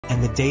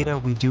And the data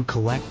we do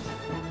collect?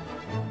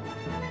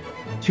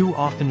 Too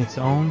often it's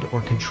owned or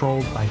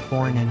controlled by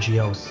foreign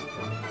NGOs,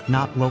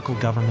 not local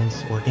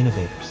governments or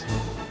innovators.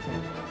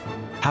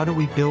 How do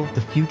we build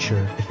the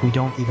future if we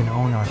don't even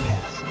own our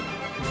past?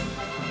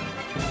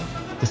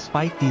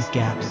 Despite these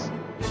gaps,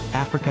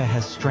 Africa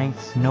has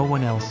strengths no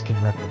one else can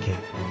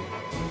replicate.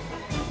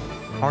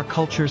 Our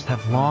cultures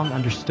have long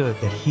understood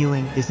that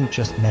healing isn't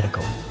just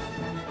medical.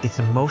 It's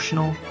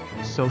emotional,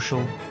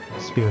 social,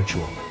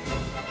 spiritual.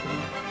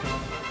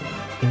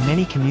 In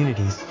many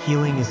communities,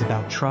 healing is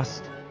about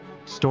trust,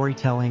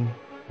 storytelling,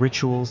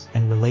 rituals,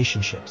 and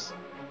relationships.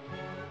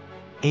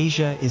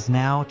 Asia is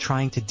now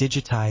trying to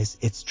digitize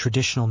its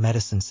traditional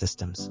medicine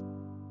systems.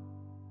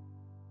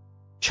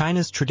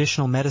 China's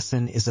traditional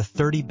medicine is a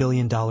 $30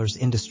 billion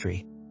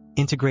industry,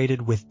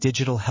 integrated with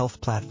digital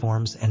health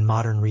platforms and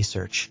modern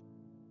research.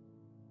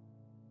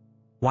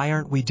 Why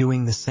aren't we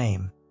doing the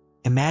same?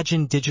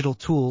 Imagine digital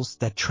tools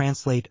that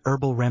translate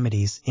herbal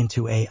remedies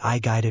into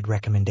AI-guided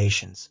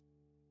recommendations.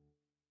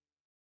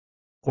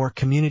 Or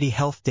community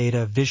health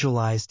data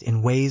visualized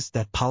in ways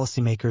that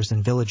policymakers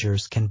and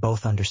villagers can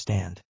both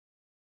understand.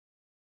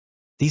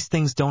 These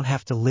things don't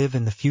have to live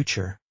in the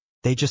future,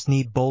 they just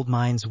need bold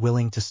minds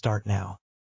willing to start now.